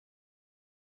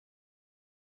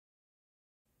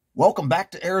Welcome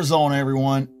back to Arizona,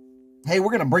 everyone. Hey,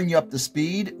 we're going to bring you up to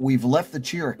speed. We've left the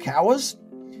Chiricahuas,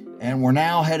 and we're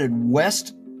now headed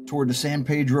west toward the San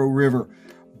Pedro River.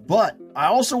 But I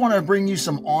also want to bring you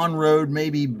some on-road,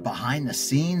 maybe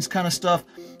behind-the-scenes kind of stuff.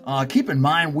 Keep in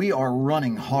mind, we are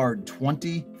running hard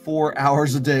 24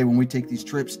 hours a day when we take these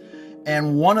trips.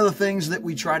 And one of the things that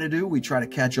we try to do, we try to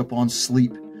catch up on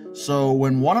sleep. So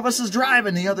when one of us is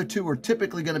driving, the other two are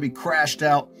typically going to be crashed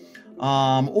out,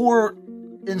 or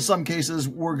in some cases,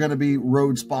 we're going to be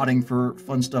road spotting for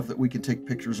fun stuff that we can take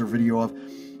pictures or video of.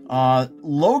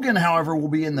 Logan, however, will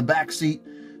be in the back seat,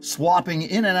 swapping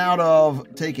in and out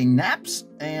of taking naps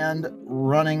and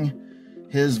running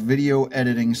his video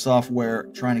editing software,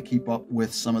 trying to keep up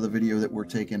with some of the video that we're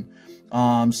taking.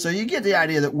 So you get the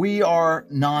idea that we are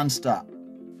nonstop.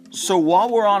 So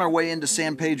while we're on our way into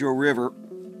San Pedro River,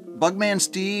 BugMan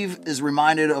Steve is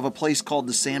reminded of a place called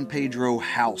the San Pedro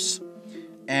House.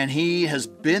 And he has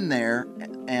been there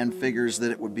and figures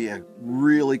that it would be a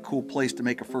really cool place to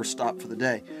make a first stop for the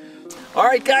day. All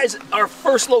right, guys, our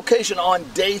first location on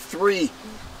day 3.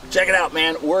 Check it out,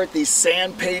 man. We're at the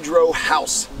San Pedro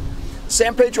House.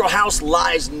 San Pedro House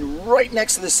lies right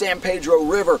next to the San Pedro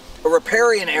River, a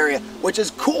riparian area, which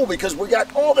is cool because we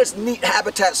got all this neat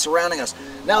habitat surrounding us.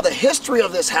 Now, the history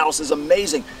of this house is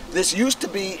amazing. This used to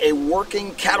be a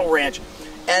working cattle ranch,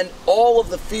 and all of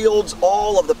the fields,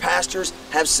 all of the pastures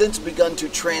have since begun to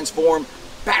transform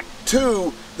back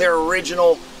to their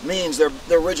original means, their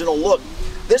original look.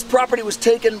 This property was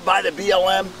taken by the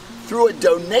BLM through a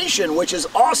donation, which is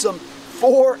awesome,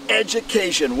 for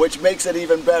education, which makes it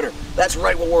even better. That's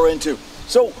right what we're into.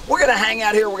 So we're gonna hang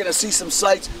out here, we're gonna see some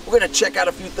sights, we're gonna check out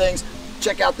a few things,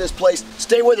 check out this place.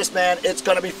 Stay with us, man. It's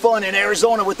gonna be fun in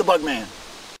Arizona with the BugMan.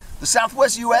 The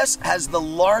Southwest US has the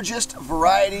largest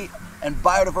variety and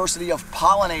biodiversity of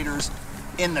pollinators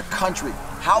in the country.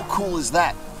 How cool is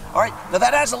that? All right, now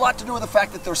that has a lot to do with the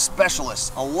fact that they're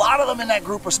specialists. A lot of them in that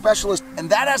group are specialists, and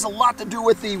that has a lot to do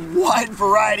with the wide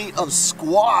variety of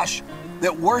squash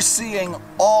that we're seeing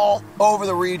all over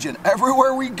the region.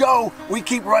 Everywhere we go, we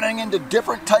keep running into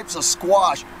different types of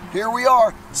squash. Here we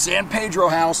are, San Pedro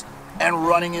House, and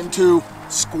running into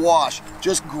squash,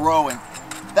 just growing.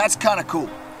 That's kind of cool.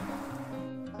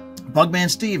 BugMan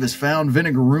Steve has found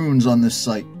vinegar runes on this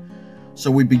site. So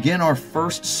we begin our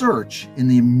first search in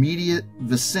the immediate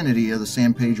vicinity of the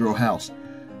San Pedro House.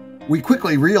 We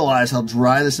quickly realize how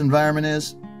dry this environment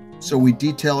is, so we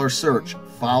detail our search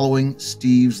following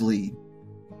Steve's lead.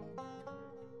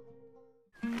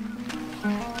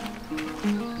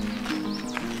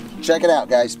 Check it out,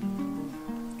 guys.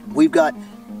 We've got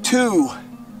 2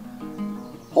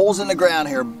 holes in the ground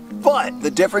here, but the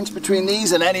difference between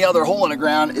these and any other hole in the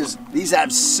ground is these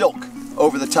have silk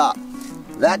over the top.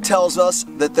 That tells us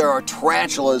that there are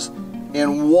tarantulas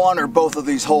in one or both of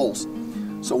these holes.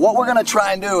 So what we're gonna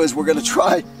try and do is we're gonna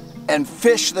try and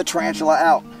fish the tarantula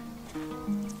out.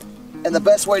 And the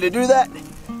best way to do that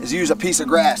is use a piece of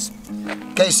grass.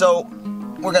 Okay, so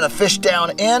we're gonna fish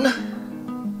down in,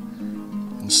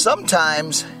 and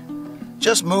sometimes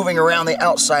just moving around the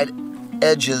outside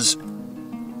edges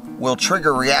will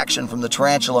trigger reaction from the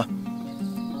tarantula.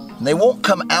 And they won't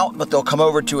come out, but they'll come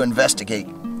over to investigate.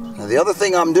 Now, the other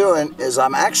thing I'm doing is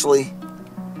I'm actually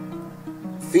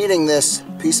feeding this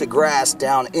piece of grass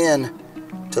down in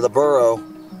to the burrow.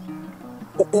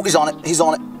 Oh, he's on it, he's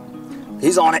on it,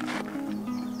 he's on it.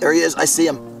 There he is, I see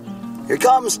him. Here he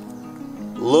comes.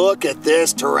 Look at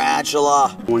this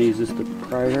tarantula. Want to use this to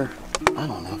pry her? I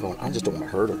don't know, I just don't want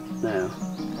to hurt her. No.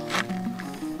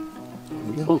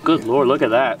 Oh, good Lord, look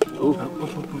at that. Ooh.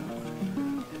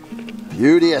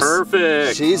 Beauteous.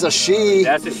 Perfect. She's a she.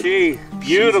 That's a she.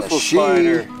 Beautiful she.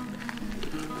 spider.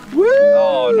 Woo!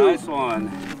 Oh, nice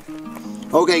one.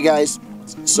 Okay, guys,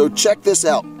 so check this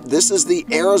out. This is the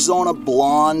Arizona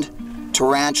blonde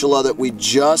tarantula that we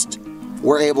just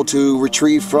were able to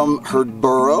retrieve from her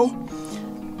burrow.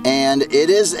 And it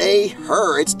is a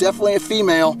her. It's definitely a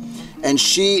female. And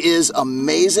she is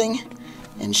amazing.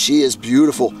 And she is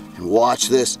beautiful. And watch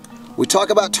this. We talk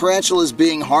about tarantulas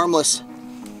being harmless.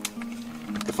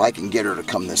 If I can get her to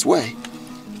come this way.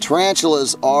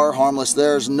 Tarantulas are harmless.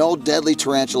 There's no deadly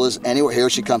tarantulas anywhere. Here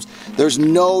she comes. There's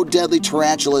no deadly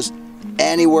tarantulas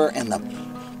anywhere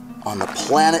on the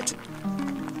planet.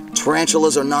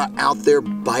 Tarantulas are not out there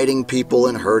biting people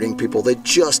and hurting people. They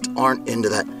just aren't into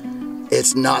that.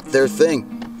 It's not their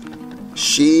thing.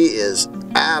 She is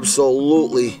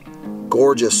absolutely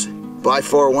gorgeous. By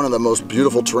far one of the most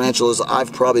beautiful tarantulas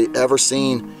I've probably ever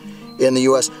seen in the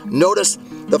US. Notice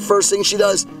the first thing she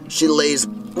does, she lays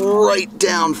right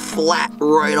down flat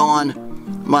right on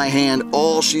my hand.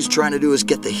 All she's trying to do is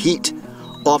get the heat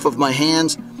off of my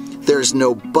hands. There's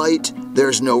no bite.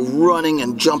 There's no running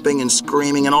and jumping and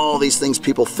screaming and all these things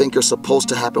people think are supposed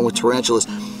to happen with tarantulas.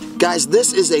 Guys,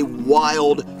 this is a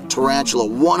wild tarantula,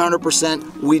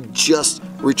 100%. We just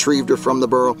retrieved her from the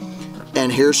burrow,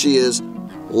 and here she is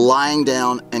lying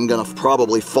down and gonna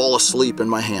probably fall asleep in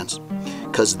my hands,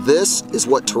 because this is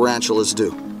what tarantulas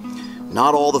do.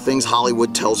 Not all the things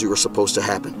Hollywood tells you are supposed to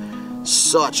happen.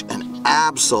 Such an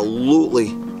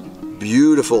absolutely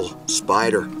beautiful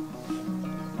spider.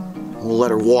 We'll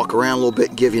let her walk around a little bit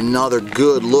and give you another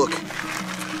good look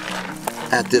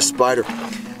at this spider.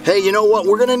 Hey, you know what?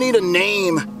 We're gonna need a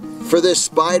name for this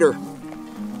spider.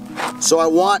 So I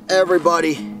want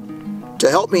everybody to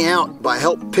help me out by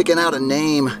picking out a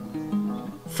name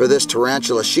for this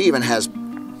tarantula. She even has a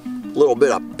little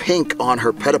bit of pink on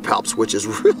her pedipalps, which is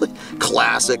really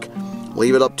classic.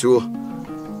 Leave it up to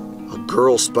a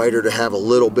girl spider to have a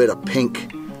little bit of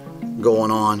pink going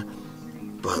on.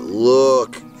 But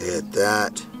look at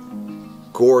that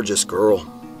gorgeous girl.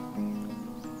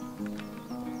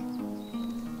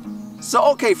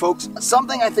 So, okay folks,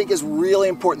 something I think is really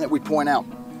important that we point out.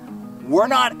 We're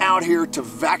not out here to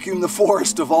vacuum the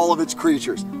forest of all of its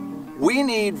creatures. We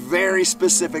need very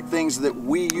specific things that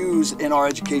we use in our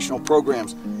educational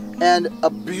programs. And a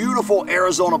beautiful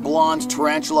Arizona blonde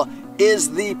tarantula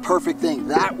is the perfect thing.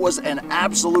 That was an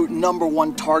absolute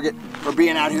 #1 target for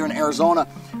being out here in Arizona.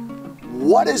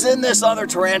 What is in this other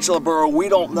tarantula burrow, we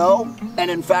don't know.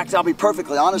 And in fact, I'll be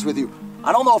perfectly honest with you,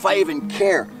 I don't know if I even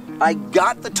care. I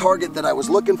got the target that I was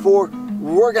looking for.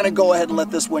 We're gonna go ahead and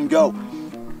let this one go.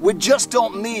 We just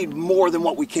don't need more than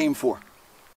what we came for.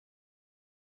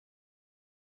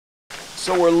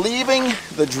 So we're leaving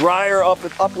the drier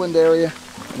upland area,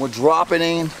 and we're dropping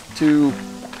into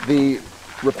the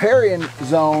riparian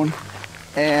zone,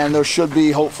 and there should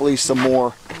be hopefully some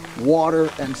more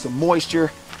water and some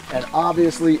moisture, and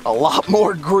obviously a lot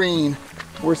more green.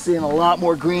 We're seeing a lot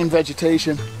more green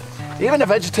vegetation. Even the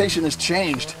vegetation has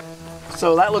changed.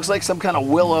 So that looks like some kind of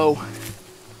willow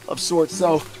of sorts.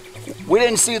 So we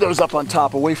didn't see those up on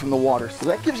top away from the water. So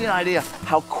that gives you an idea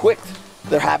how quick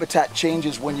their habitat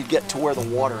changes when you get to where the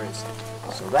water is.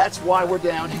 So that's why we're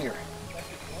down here.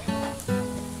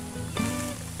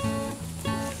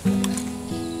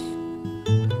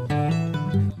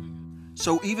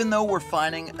 So even though we're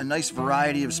finding a nice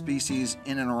variety of species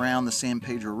in and around the San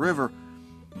Pedro River,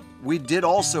 we did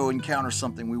also encounter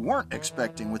something we weren't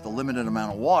expecting with the limited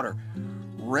amount of water: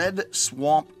 red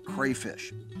swamp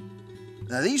crayfish.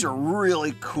 Now these are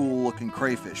really cool looking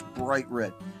crayfish, bright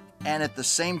red. And at the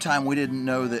same time, we didn't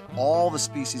know that all the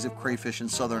species of crayfish in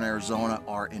southern Arizona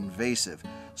are invasive.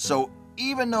 So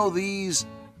even though these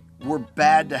were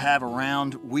bad to have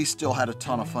around, we still had a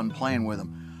ton of fun playing with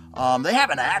them. They have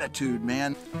an attitude,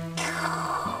 man.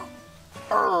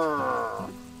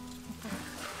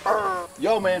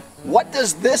 Yo, man, what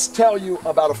does this tell you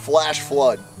about a flash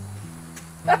flood?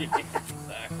 Exactly.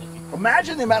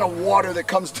 Imagine the amount of water that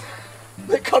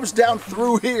comes down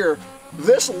through here.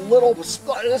 This little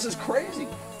spot, this is crazy.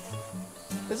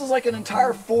 This is like an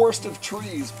entire forest of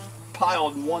trees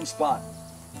piled in one spot,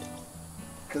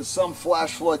 because some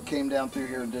flash flood came down through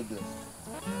here and did this.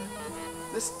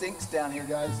 This stinks down here,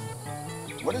 guys.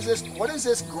 What is this? What is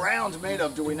this ground made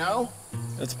of? Do we know?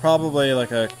 It's probably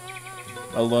like a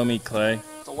loamy clay.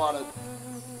 It's a lot of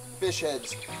fish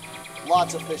heads.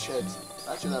 Lots of fish heads.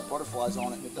 Actually, that butterfly's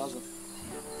on it and it doesn't.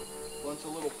 Bunch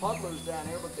of little puddlers down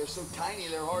here, but they're so tiny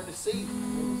they're hard to see.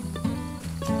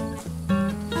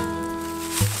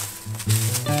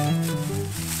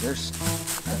 There's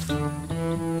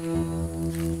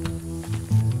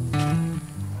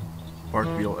Bark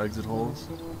beetle exit holes.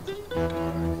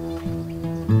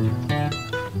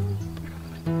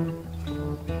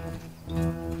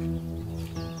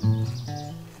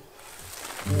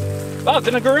 Oh, it's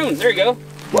in a garoon. There you go.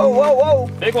 whoa, whoa, whoa!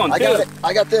 Big one, I too. got it.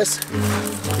 I got this.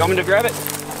 You want me to grab it?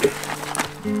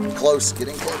 Close,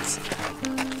 getting close.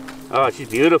 Oh, she's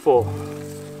beautiful.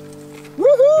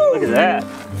 Woohoo! Look at that.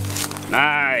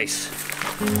 Nice.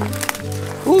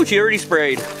 Ooh, she already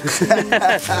sprayed.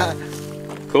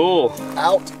 Cool.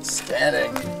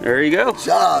 Outstanding. There you go. Good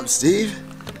job, Steve.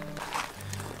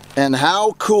 And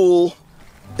how cool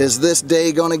is this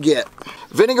day gonna get?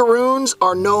 Vinegar runes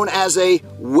are known as a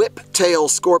whiptail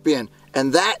scorpion,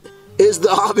 and that is the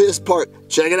obvious part.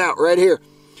 Check it out right here.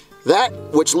 That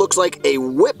which looks like a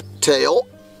whip tail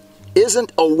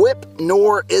isn't a whip,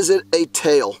 nor is it a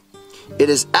tail. It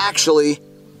is actually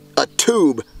a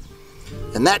tube,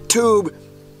 and that tube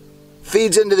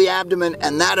feeds into the abdomen,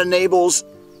 and that enables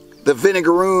the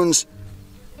vinegaroons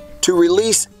to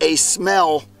release a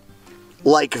smell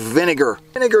like vinegar.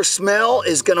 Vinegar smell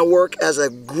is going to work as a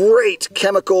great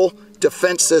chemical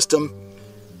defense system.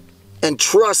 And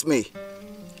trust me,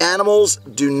 animals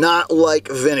do not like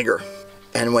vinegar.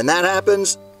 And when that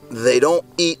happens, they don't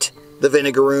eat the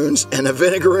vinegaroons, and the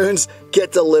vinegaroons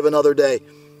get to live another day.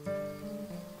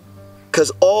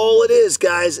 Because all it is,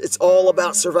 guys, it's all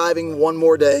about surviving one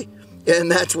more day. And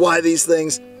that's why these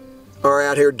things are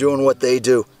out here doing what they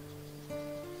do.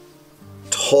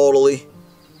 Totally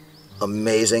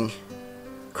amazing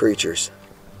creatures.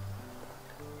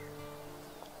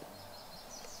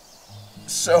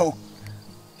 So,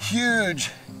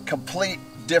 huge, complete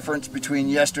difference between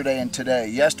yesterday and today.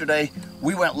 Yesterday,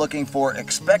 we went looking for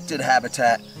expected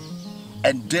habitat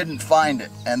and didn't find it.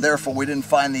 And therefore, we didn't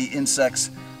find the insects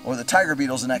or the tiger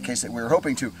beetles in that case that we were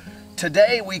hoping to.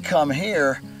 Today, we come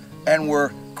here and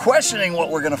we're questioning what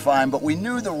we're going to find, but we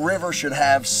knew the river should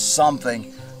have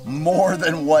something more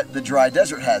than what the dry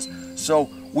desert has. So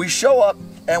we show up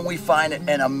and we find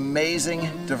an amazing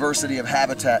diversity of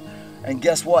habitat. And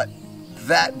guess what?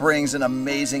 That brings an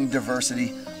amazing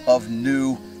diversity of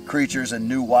new creatures and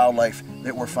new wildlife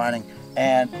that we're finding.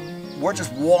 And we're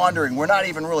just wandering. We're not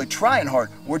even really trying hard.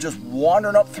 We're just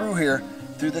wandering up through here,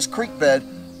 through this creek bed,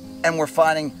 and we're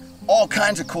finding all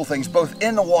kinds of cool things, both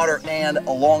in the water and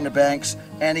along the banks,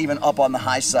 and even up on the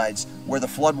high sides where the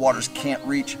floodwaters can't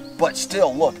reach. But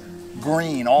still, look,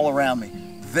 green all around me.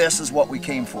 This is what we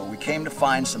came for. We came to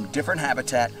find some different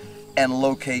habitat and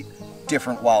locate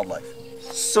different wildlife.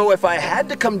 So if I had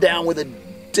to come down with a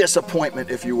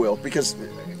disappointment, if you will, because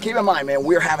keep in mind, man,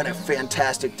 we're having a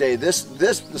fantastic day. The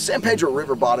San Pedro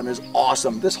River bottom is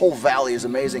awesome. This whole valley is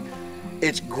amazing.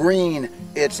 It's green,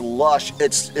 it's lush,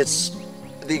 it's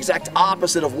the exact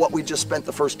opposite of what we just spent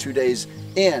the first 2 days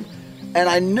in. And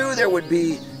I knew there would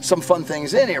be some fun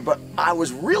things in here, but I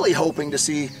was really hoping to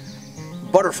see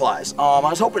butterflies. I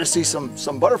was hoping to see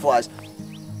some butterflies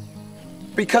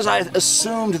because I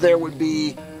assumed there would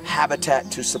be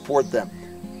habitat to support them.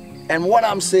 And what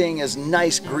I'm seeing is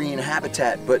nice green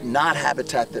habitat, but not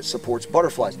habitat that supports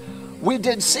butterflies. We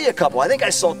did see a couple. I think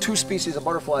I saw 2 species of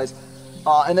butterflies,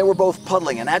 and they were both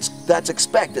puddling, and that's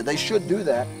expected. They should do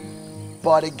that.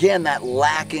 But again, that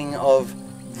lacking of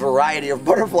variety of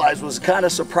butterflies was kind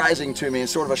of surprising to me and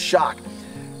sort of a shock.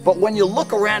 But when you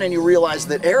look around and you realize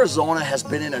that Arizona has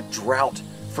been in a drought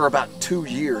for about 2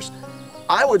 years,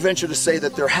 I would venture to say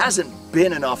that there hasn't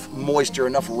been enough moisture,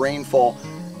 enough rainfall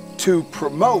to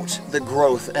promote the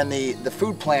growth and the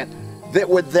food plant that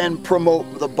would then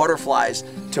promote the butterflies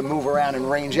to move around and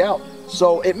range out.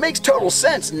 So it makes total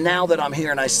sense now that I'm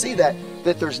here and I see that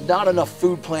there's not enough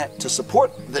food plant to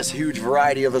support this huge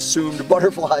variety of assumed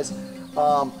butterflies.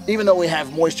 Even though we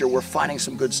have moisture, we're finding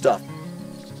some good stuff.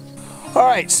 All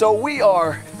right, so we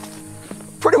are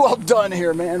pretty well done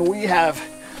here, man. We have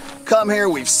come here,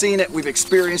 we've seen it, we've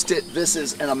experienced it. This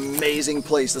is an amazing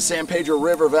place. The San Pedro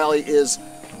River Valley is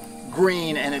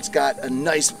green and it's got a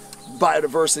nice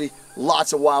biodiversity,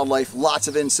 lots of wildlife, lots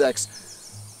of insects.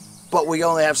 But we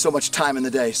only have so much time in the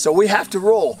day, so we have to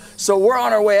roll. So we're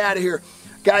on our way out of here.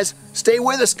 Guys, stay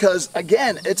with us because,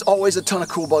 again, it's always a ton of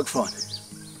cool bug fun.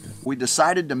 We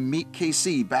decided to meet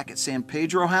KC back at San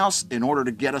Pedro House in order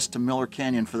to get us to Miller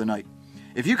Canyon for the night.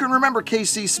 If you can remember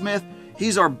KC Smith,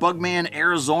 he's our BugMan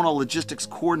Arizona Logistics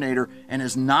Coordinator and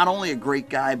is not only a great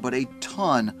guy, but a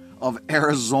ton of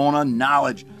Arizona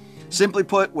knowledge. Simply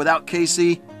put, without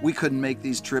KC, we couldn't make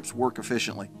these trips work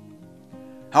efficiently.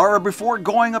 However, before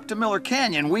going up to Miller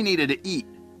Canyon, we needed to eat.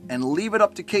 And leave it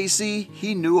up to KC,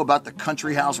 he knew about the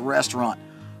Country House restaurant.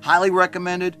 Highly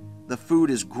recommended, the food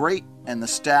is great, and the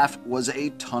staff was a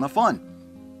ton of fun.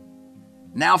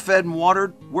 Now fed and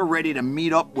watered, we're ready to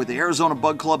meet up with the Arizona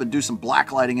Bug Club and do some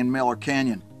blacklighting in Miller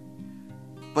Canyon.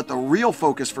 But the real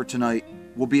focus for tonight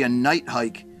will be a night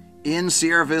hike in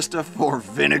Sierra Vista for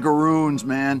vinegaroons,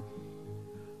 man.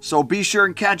 So be sure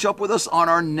and catch up with us on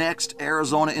our next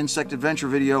Arizona Insect Adventure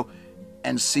video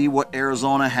and see what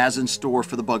Arizona has in store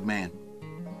for the BugMan.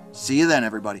 See you then,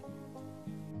 everybody.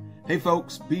 Hey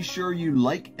folks, be sure you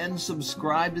like and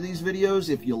subscribe to these videos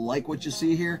if you like what you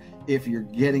see here, if you're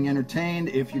getting entertained,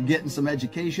 if you're getting some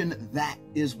education. That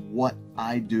is what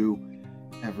I do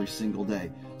every single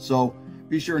day. So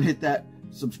be sure and hit that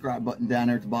subscribe button down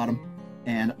there at the bottom,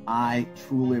 and I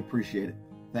truly appreciate it.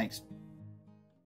 Thanks.